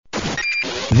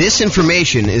This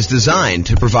information is designed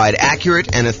to provide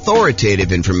accurate and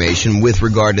authoritative information with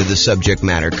regard to the subject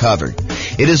matter covered.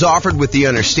 It is offered with the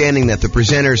understanding that the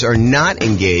presenters are not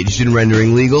engaged in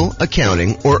rendering legal,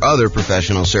 accounting, or other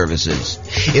professional services.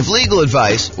 If legal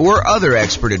advice or other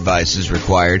expert advice is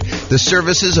required, the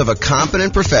services of a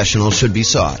competent professional should be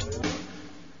sought.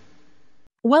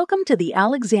 Welcome to the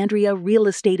Alexandria Real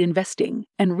Estate Investing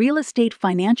and Real Estate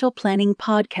Financial Planning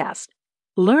Podcast.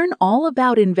 Learn all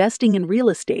about investing in real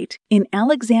estate in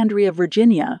Alexandria,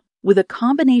 Virginia, with a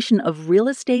combination of real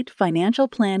estate financial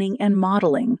planning and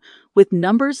modeling with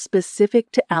numbers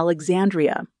specific to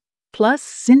Alexandria, plus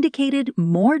syndicated,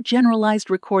 more generalized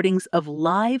recordings of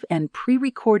live and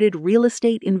pre-recorded real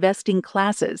estate investing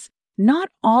classes, not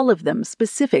all of them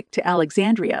specific to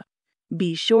Alexandria.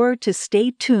 Be sure to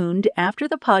stay tuned after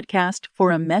the podcast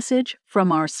for a message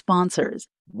from our sponsors.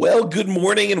 Well, good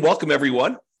morning and welcome,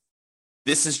 everyone.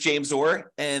 This is James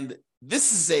Orr, and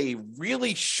this is a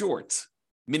really short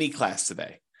mini class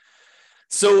today.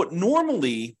 So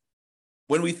normally,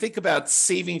 when we think about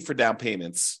saving for down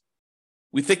payments,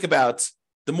 we think about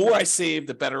the more I save,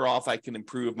 the better off I can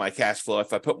improve my cash flow.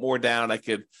 If I put more down, I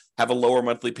could have a lower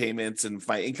monthly payment, and if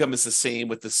my income is the same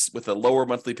with a lower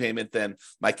monthly payment, then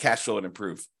my cash flow would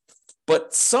improve.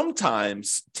 But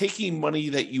sometimes taking money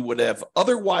that you would have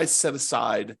otherwise set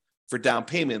aside for down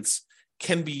payments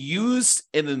can be used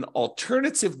in an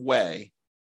alternative way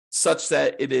such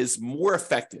that it is more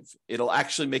effective. It'll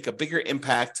actually make a bigger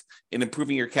impact in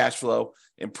improving your cash flow,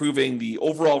 improving the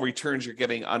overall returns you're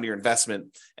getting on your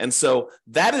investment. And so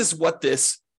that is what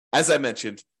this, as I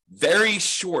mentioned, very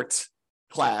short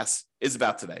class is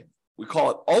about today. We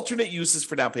call it alternate uses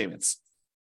for down payments.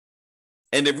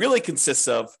 And it really consists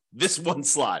of this one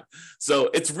slide.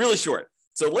 So it's really short.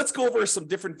 So let's go over some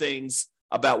different things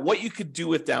about what you could do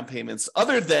with down payments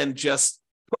other than just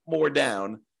put more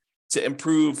down to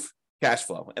improve cash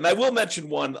flow. And I will mention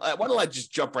one. Why don't I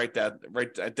just jump right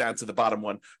down to the bottom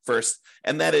one first?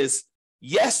 And that is,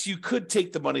 yes, you could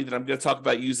take the money that I'm going to talk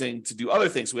about using to do other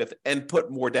things with and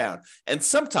put more down. And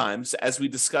sometimes, as we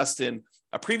discussed in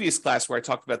a previous class where I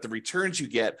talked about the returns you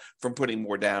get from putting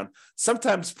more down,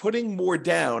 sometimes putting more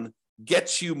down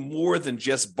gets you more than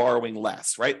just borrowing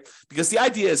less, right? Because the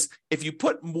idea is if you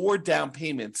put more down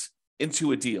payment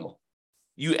into a deal,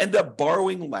 you end up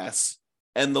borrowing less,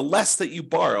 and the less that you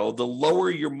borrow, the lower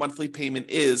your monthly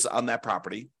payment is on that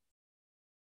property.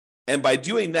 And by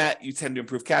doing that, you tend to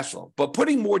improve cash flow. But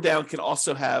putting more down can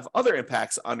also have other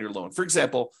impacts on your loan. For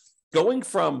example, going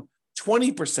from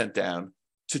 20% down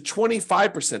to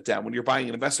 25% down when you're buying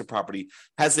an investment property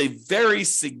has a very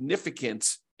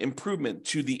significant improvement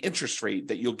to the interest rate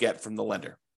that you'll get from the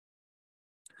lender.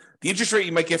 The interest rate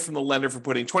you might get from the lender for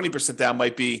putting 20% down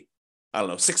might be,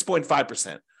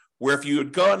 6.5%. Where if you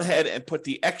had gone ahead and put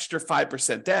the extra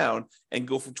 5% down and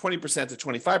go from 20% to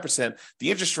 25%,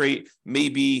 the interest rate may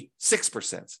be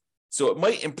 6%. So it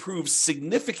might improve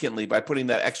significantly by putting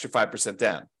that extra 5%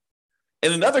 down.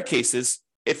 And in other cases,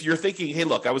 if you're thinking, hey,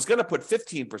 look, I was going to put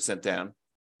 15% down,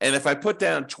 and if I put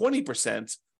down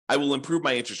 20%, I will improve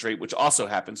my interest rate, which also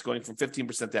happens. Going from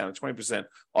 15% down to 20%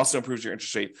 also improves your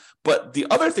interest rate. But the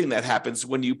other thing that happens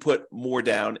when you put more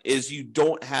down is you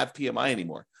don't have PMI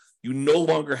anymore. You no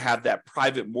longer have that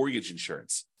private mortgage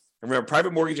insurance. And remember,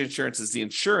 private mortgage insurance is the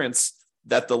insurance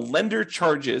that the lender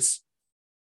charges,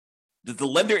 that the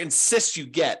lender insists you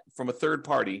get from a third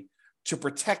party to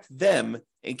protect them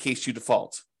in case you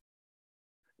default.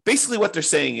 Basically, what they're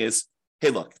saying is, hey,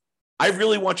 look, I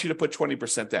really want you to put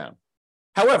 20% down.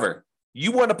 However,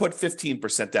 you want to put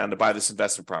 15% down to buy this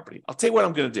investment property. I'll tell you what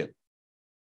I'm going to do.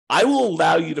 I will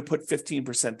allow you to put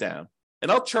 15% down,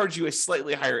 and I'll charge you a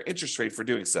slightly higher interest rate for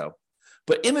doing so.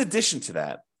 But in addition to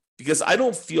that, because I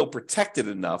don't feel protected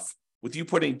enough with you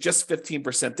putting just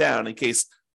 15% down in case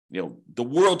the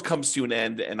world comes to an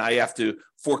end and I have to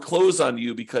foreclose on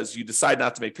you because you decide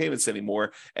not to make payments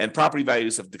anymore and property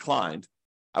values have declined,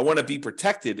 I want to be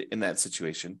protected in that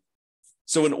situation.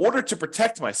 So in order to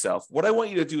protect myself, what I want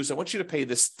you to do is I want you to pay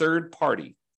this third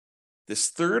party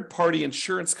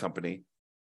insurance company.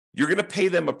 You're going to pay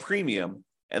them a premium,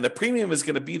 and the premium is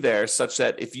going to be there such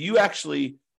that if you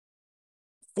actually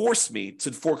force me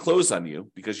to foreclose on you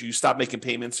because you stop making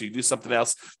payments or you do something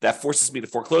else that forces me to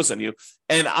foreclose on you,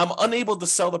 and I'm unable to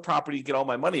sell the property, get all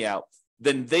my money out,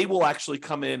 then they will actually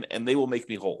come in and they will make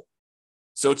me whole.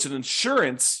 So it's an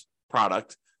insurance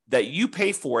product that you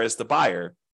pay for as the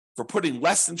buyer for putting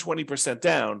less than 20%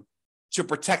 down to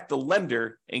protect the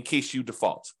lender in case you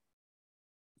default.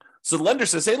 So the lender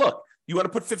says, hey, look, You want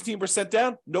to put 15%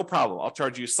 down? No problem. I'll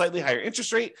charge you a slightly higher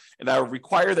interest rate, and I will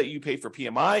require that you pay for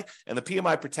PMI, and the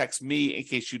PMI protects me in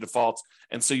case you default.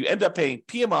 And so you end up paying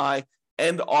PMI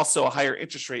and also a higher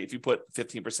interest rate if you put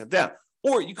 15% down.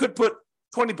 Or you could put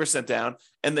 20% down,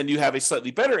 and then you have a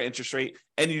slightly better interest rate,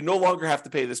 and you no longer have to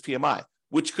pay this PMI,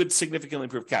 which could significantly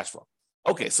improve cash flow.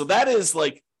 Okay, so that is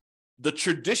like the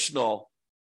traditional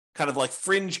kind of like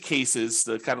fringe cases,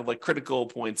 the kind of like critical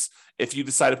points if you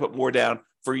decide to put more down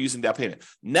for using down payment.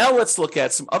 Now let's look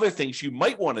at some other things you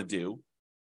might want to do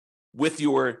with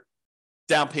your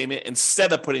down payment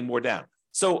instead of putting more down.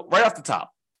 So right off the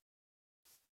top,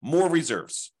 more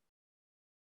reserves.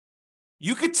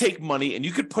 You could take money and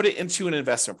you could put it into an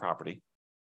investment property.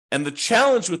 And the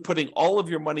challenge with putting all of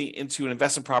your money into an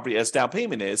investment property as down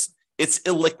payment is it's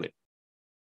illiquid.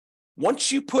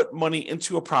 Once you put money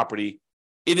into a property,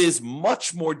 it is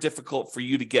much more difficult for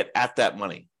you to get at that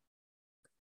money.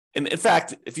 And in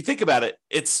fact, if you think about it,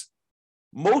 it's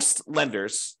most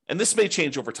lenders, and this may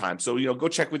change over time. So, go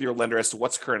check with your lender as to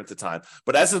what's current at the time.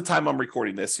 But as of the time I'm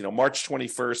recording this, March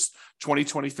 21st,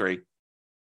 2023,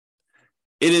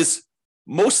 it is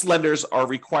most lenders are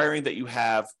requiring that you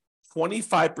have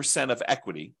 25% of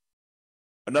equity.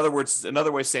 In other words,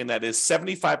 another way of saying that is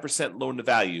 75% loan to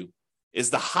value is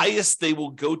the highest they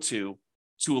will go to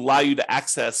allow you to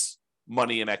access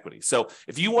money and equity. So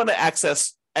if you want to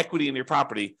access equity in your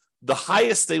property, the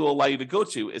highest they will allow you to go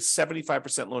to is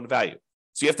 75% loan to value.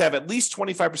 So you have to have at least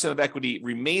 25% of equity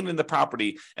remain in the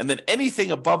property, and then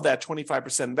anything above that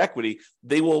 25% of equity,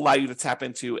 they will allow you to tap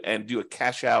into and do a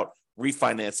cash out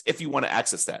refinance if you want to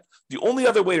access that. The only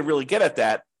other way to really get at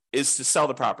that is to sell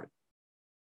the property.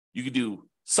 You could do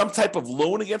some type of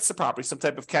loan against the property, some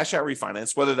type of cash out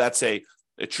refinance, whether that's a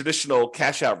traditional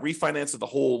cash out refinance of the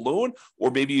whole loan, or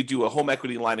maybe you do a home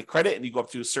equity line of credit and you go up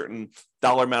to a certain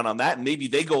dollar amount on that, and maybe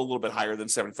they go a little bit higher than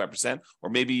 75%, or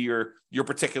maybe your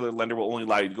particular lender will only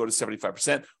allow you to go to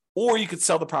 75%, or you could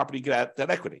sell the property and get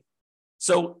that equity.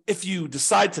 So if you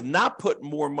decide to not put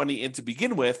more money in to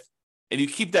begin with, and you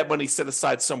keep that money set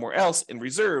aside somewhere else in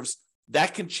reserves,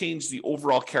 that can change the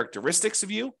overall characteristics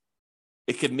of you.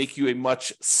 It can make you a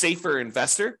much safer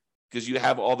investor because you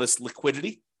have all this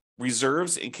liquidity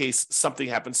reserves in case something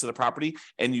happens to the property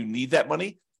and you need that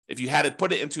money. If you had to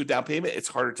put it into a down payment, it's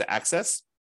harder to access.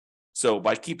 So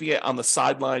by keeping it on the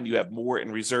sideline, you have more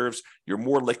in reserves, you're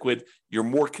more liquid, you're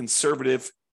more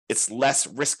conservative, it's less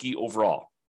risky overall.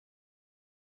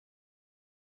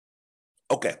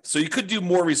 Okay, so you could do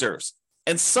more reserves.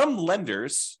 And some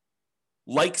lenders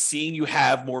like seeing you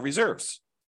have more reserves.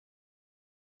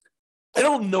 I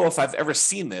don't know if I've ever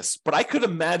seen this, but I could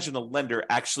imagine a lender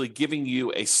actually giving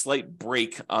you a slight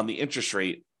break on the interest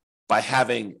rate by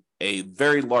having a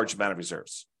very large amount of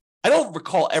reserves. I don't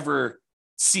recall ever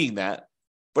seeing that,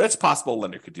 but it's possible a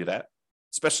lender could do that,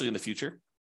 especially in the future,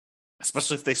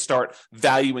 especially if they start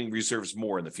valuing reserves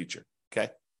more in the future,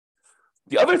 okay?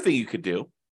 The other thing you could do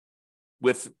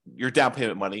with your down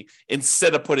payment money,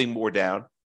 instead of putting more down,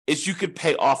 is you could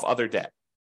pay off other debt.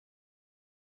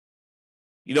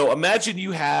 Imagine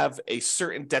you have a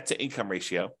certain debt to income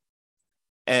ratio,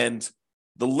 and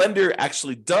the lender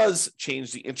actually does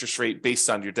change the interest rate based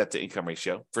on your debt to income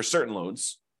ratio for certain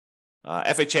loans.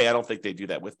 FHA, I don't think they do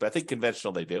that with, but I think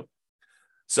conventional they do.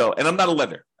 So, and I'm not a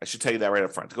lender. I should tell you that right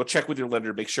up front. Go check with your lender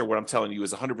to make sure what I'm telling you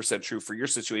is 100% true for your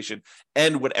situation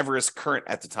and whatever is current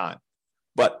at the time.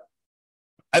 But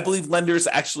I believe lenders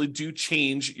actually do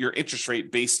change your interest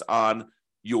rate based on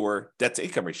your debt to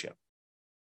income ratio.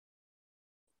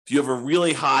 If you have a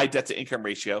really high debt to income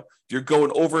ratio, if you're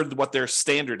going over what their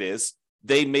standard is,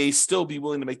 they may still be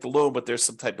willing to make the loan, but there's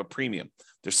some type of premium.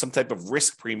 There's some type of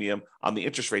risk premium on the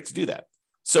interest rate to do that.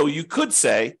 So you could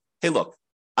say, hey, look,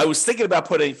 I was thinking about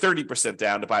putting 30%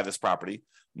 down to buy this property.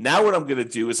 Now what I'm going to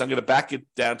do is I'm going to back it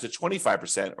down to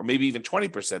 25% or maybe even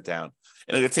 20% down.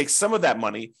 And I'm going to take some of that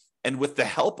money and with the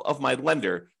help of my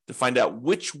lender to find out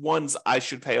which ones I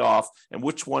should pay off and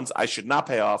which ones I should not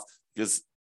pay off, because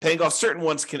paying off certain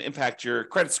ones can impact your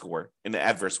credit score in an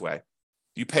adverse way.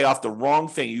 You pay off the wrong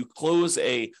thing. You close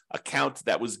a account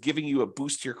that was giving you a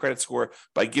boost to your credit score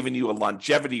by giving you a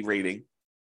longevity rating.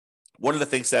 One of the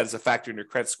things that is a factor in your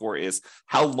credit score is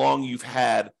how long you've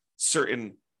had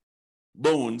certain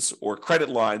loans or credit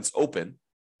lines open.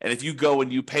 And if you go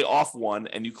and you pay off one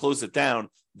and you close it down,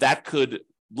 that could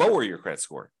lower your credit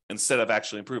score instead of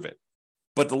actually improve it.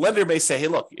 But the lender may say, hey,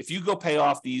 look, if you go pay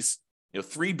off these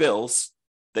 3 bills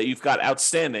that you've got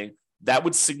outstanding, that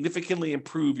would significantly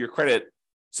improve your credit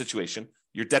situation,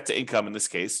 your debt to income in this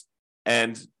case,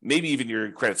 and maybe even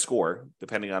your credit score,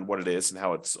 depending on what it is and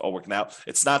how it's all working out.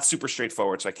 It's not super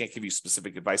straightforward, so I can't give you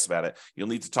specific advice about it. You'll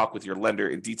need to talk with your lender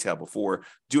in detail before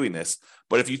doing this.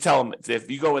 But if you tell them, if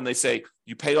you go and they say,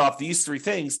 you pay off these 3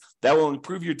 things, that will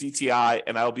improve your DTI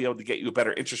and I'll be able to get you a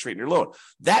better interest rate in your loan.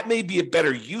 That may be a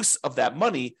better use of that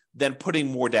money than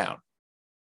putting more down.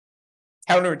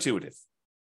 Counterintuitive.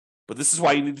 But this is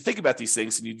why you need to think about these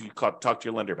things and you need to talk to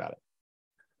your lender about it.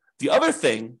 The other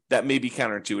thing that may be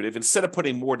counterintuitive, instead of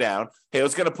putting more down, hey, I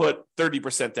was going to put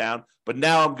 30% down, but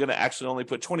now I'm going to actually only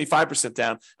put 25%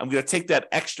 down. I'm going to take that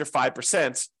extra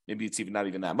 5%, maybe it's even not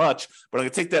even that much, but I'm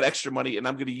going to take that extra money and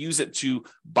I'm going to use it to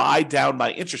buy down my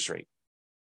interest rate.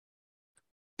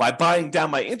 By buying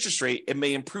down my interest rate, it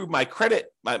may improve my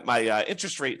credit, my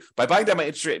interest rate. By buying down my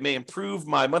interest rate, it may improve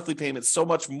my monthly payments so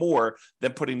much more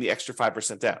than putting the extra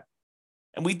 5% down.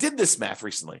 And we did this math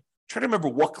recently. Trying to remember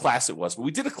what class it was, but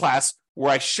we did a class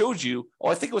where I showed you,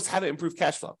 I think it was how to improve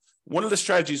cash flow. One of the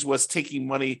strategies was taking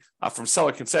money from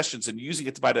seller concessions and using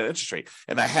it to buy down interest rate.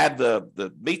 And I had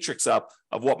the matrix up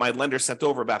of what my lender sent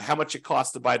over about how much it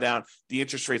costs to buy down the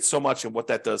interest rate so much and what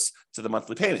that does to the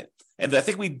monthly payment. And I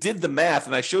think we did the math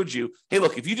and I showed you, hey,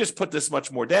 look, if you just put this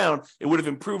much more down, it would have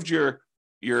improved your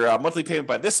monthly payment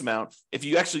by this amount. If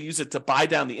you actually use it to buy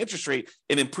down the interest rate,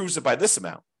 it improves it by this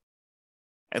amount.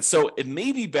 And so it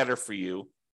may be better for you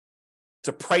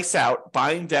to price out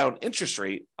buying down interest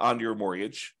rate on your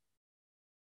mortgage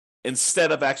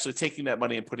instead of actually taking that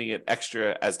money and putting it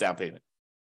extra as down payment.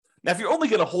 Now, if you're only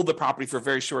going to hold the property for a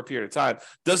very short period of time,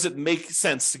 does it make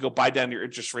sense to go buy down your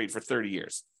interest rate for 30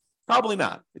 years? Probably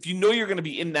not. If you know you're going to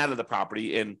be in and out of the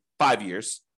property in 5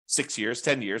 years, 6 years,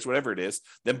 10 years, whatever it is,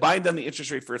 then buying down the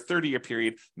interest rate for a 30-year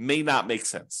period may not make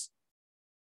sense.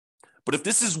 But if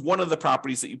this is one of the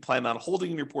properties that you plan on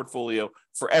holding in your portfolio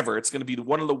forever, it's going to be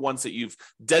one of the ones that you've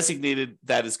designated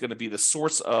that is going to be the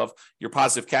source of your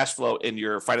positive cash flow in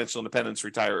your financial independence,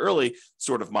 retire early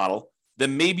sort of model,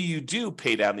 then maybe you do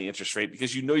pay down the interest rate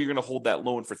because you know you're going to hold that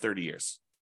loan for 30 years.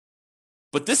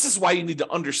 But this is why you need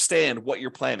to understand what your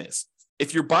plan is.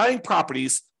 If you're buying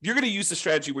properties, you're going to use the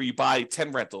strategy where you buy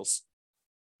 10 rentals,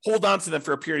 hold on to them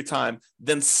for a period of time,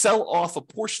 then sell off a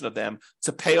portion of them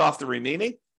to pay off the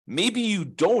remaining. Maybe you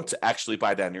don't actually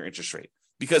buy down your interest rate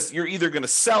because you're either going to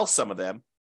sell some of them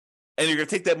and you're going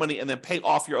to take that money and then pay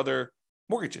off your other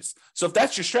mortgages. So if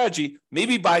that's your strategy,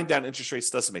 maybe buying down interest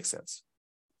rates doesn't make sense.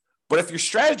 But if your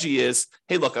strategy is,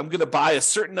 hey, look, I'm going to buy a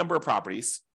certain number of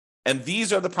properties and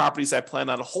these are the properties I plan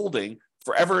on holding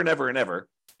forever and ever and ever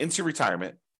into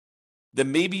retirement,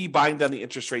 then maybe buying down the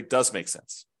interest rate does make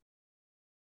sense.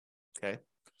 Okay.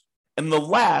 And the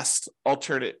last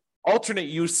alternate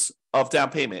use of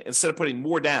down payment, instead of putting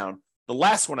more down, the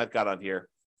last one I've got on here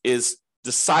is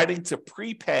deciding to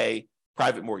prepay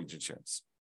private mortgage insurance.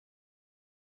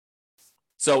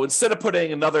 So instead of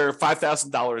putting another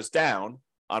 $5,000 down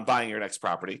on buying your next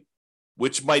property,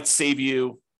 which might save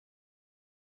you,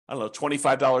 I don't know,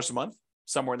 $25 a month,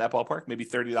 somewhere in that ballpark, maybe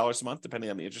 $30 a month, depending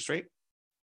on the interest rate,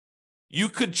 you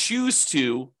could choose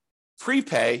to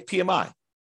prepay PMI.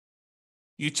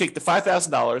 You take the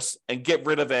 $5,000 and get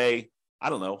rid of a, I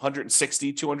don't know,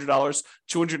 $160, $200,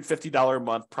 $250 a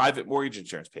month private mortgage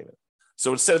insurance payment.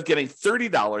 So instead of getting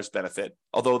 $30 benefit,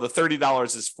 although the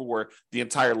 $30 is for the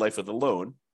entire life of the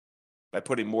loan by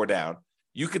putting more down,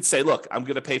 you could say, look, I'm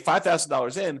going to pay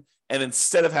 $5,000 in, and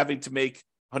instead of having to make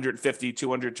 $150,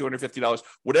 $200, $250,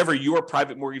 whatever your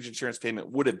private mortgage insurance payment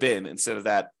would have been, instead of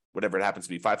that, whatever it happens to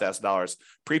be, $5,000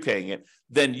 prepaying it,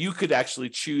 then you could actually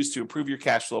choose to improve your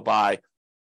cash flow by,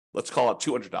 let's call it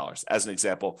 $200 as an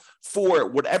example, for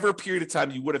whatever period of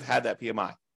time you would have had that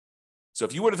PMI. So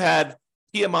if you would have had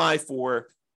PMI for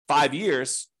 5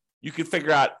 years, you could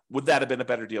figure out, would that have been a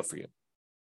better deal for you?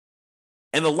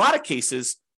 In a lot of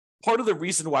cases, part of the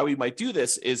reason why we might do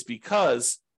this is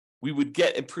because we would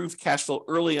get improved cash flow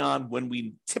early on when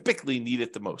we typically need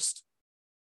it the most.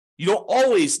 You don't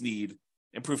always need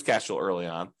improved cash flow early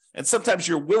on. And sometimes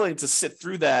you're willing to sit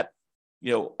through that,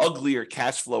 uglier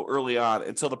cash flow early on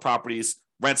until the property's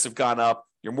rents have gone up.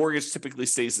 Your mortgage typically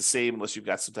stays the same unless you've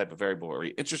got some type of variable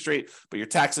rate interest rate, but your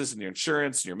taxes and your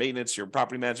insurance, your maintenance, your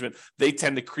property management, they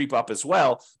tend to creep up as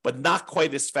well, but not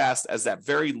quite as fast as that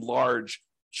very large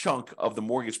chunk of the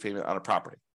mortgage payment on a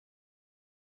property.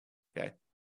 Okay.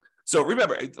 So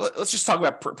remember, let's just talk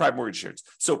about private mortgage insurance.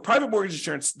 So private mortgage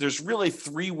insurance, there's really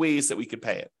 3 ways that we could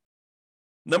pay it.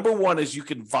 Number one is you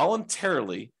can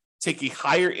voluntarily take a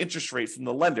higher interest rate from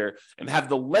the lender and have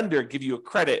the lender give you a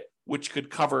credit which could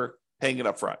cover paying it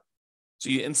up front. So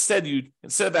instead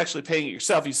of actually paying it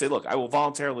yourself, you say, look, I will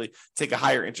voluntarily take a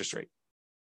higher interest rate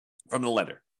from the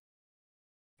lender.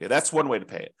 Okay, that's one way to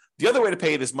pay it. The other way to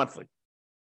pay it is monthly.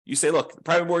 You say, look, the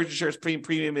private mortgage insurance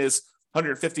premium is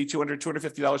 $150, $200,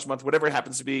 $250 a month, whatever it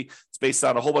happens to be. It's based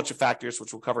on a whole bunch of factors,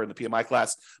 which we'll cover in the PMI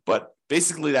class. But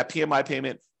basically, that PMI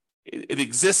payment, it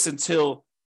exists until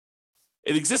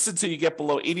you get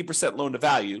below 80% loan to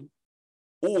value,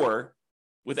 or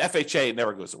with FHA, it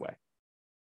never goes away.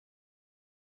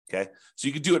 Okay, so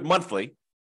you can do it monthly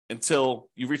until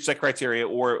you reach that criteria,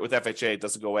 or with FHA, it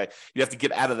doesn't go away. You have to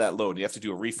get out of that loan. You have to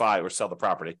do a refi or sell the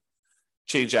property,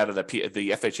 change out of the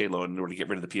FHA loan in order to get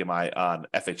rid of the PMI on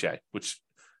FHA, which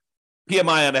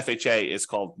PMI on FHA is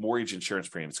called mortgage insurance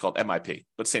premium. It's called MIP,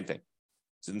 but same thing.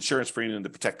 It's an insurance premium to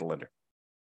protect the lender.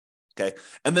 Okay.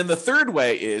 And then the third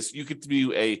way is you could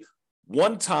do a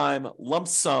one-time lump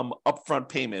sum upfront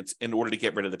payment in order to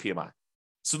get rid of the PMI.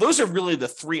 So those are really the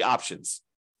three options.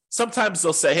 Sometimes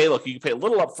they'll say, hey, look, you can pay a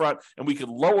little upfront and we could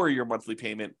lower your monthly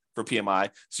payment for PMI.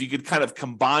 So you could kind of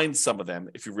combine some of them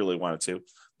if you really wanted to.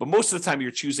 But most of the time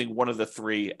you're choosing one of the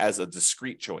three as a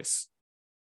discrete choice.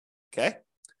 Okay.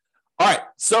 All right.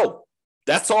 So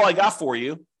that's all I got for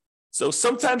you. So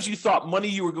sometimes you thought money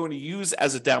you were going to use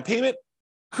as a down payment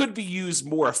could be used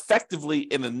more effectively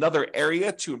in another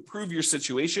area to improve your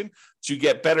situation, to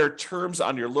get better terms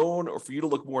on your loan, or for you to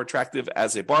look more attractive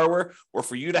as a borrower, or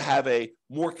for you to have a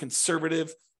more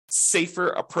conservative, safer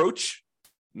approach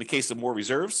in the case of more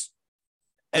reserves.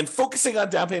 And focusing on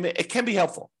down payment, it can be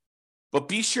helpful, but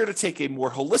be sure to take a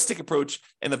more holistic approach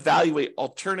and evaluate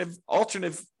alternate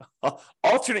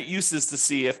uses to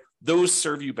see if those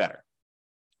serve you better.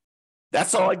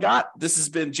 That's all I got. This has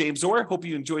been James Orr. Hope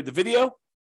you enjoyed the video.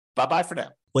 Bye-bye for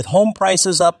now. With home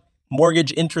prices up,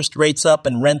 mortgage interest rates up,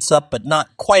 and rents up, but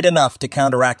not quite enough to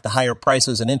counteract the higher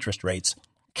prices and interest rates,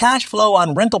 cash flow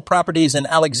on rental properties in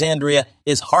Alexandria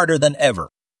is harder than ever.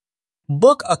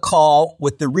 Book a call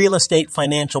with the Real Estate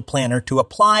Financial Planner to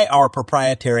apply our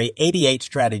proprietary 88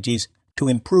 strategies to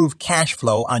improve cash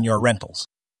flow on your rentals.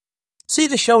 See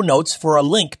the show notes for a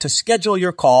link to schedule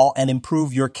your call and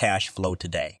improve your cash flow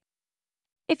today.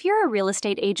 If you're a real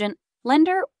estate agent,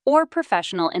 lender, or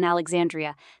professional in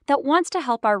Alexandria that wants to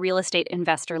help our real estate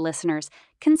investor listeners,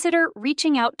 consider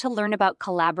reaching out to learn about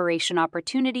collaboration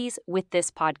opportunities with this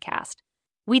podcast.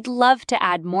 We'd love to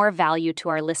add more value to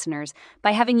our listeners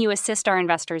by having you assist our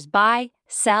investors buy,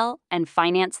 sell, and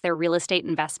finance their real estate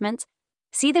investments.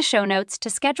 See the show notes to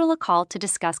schedule a call to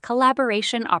discuss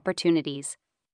collaboration opportunities.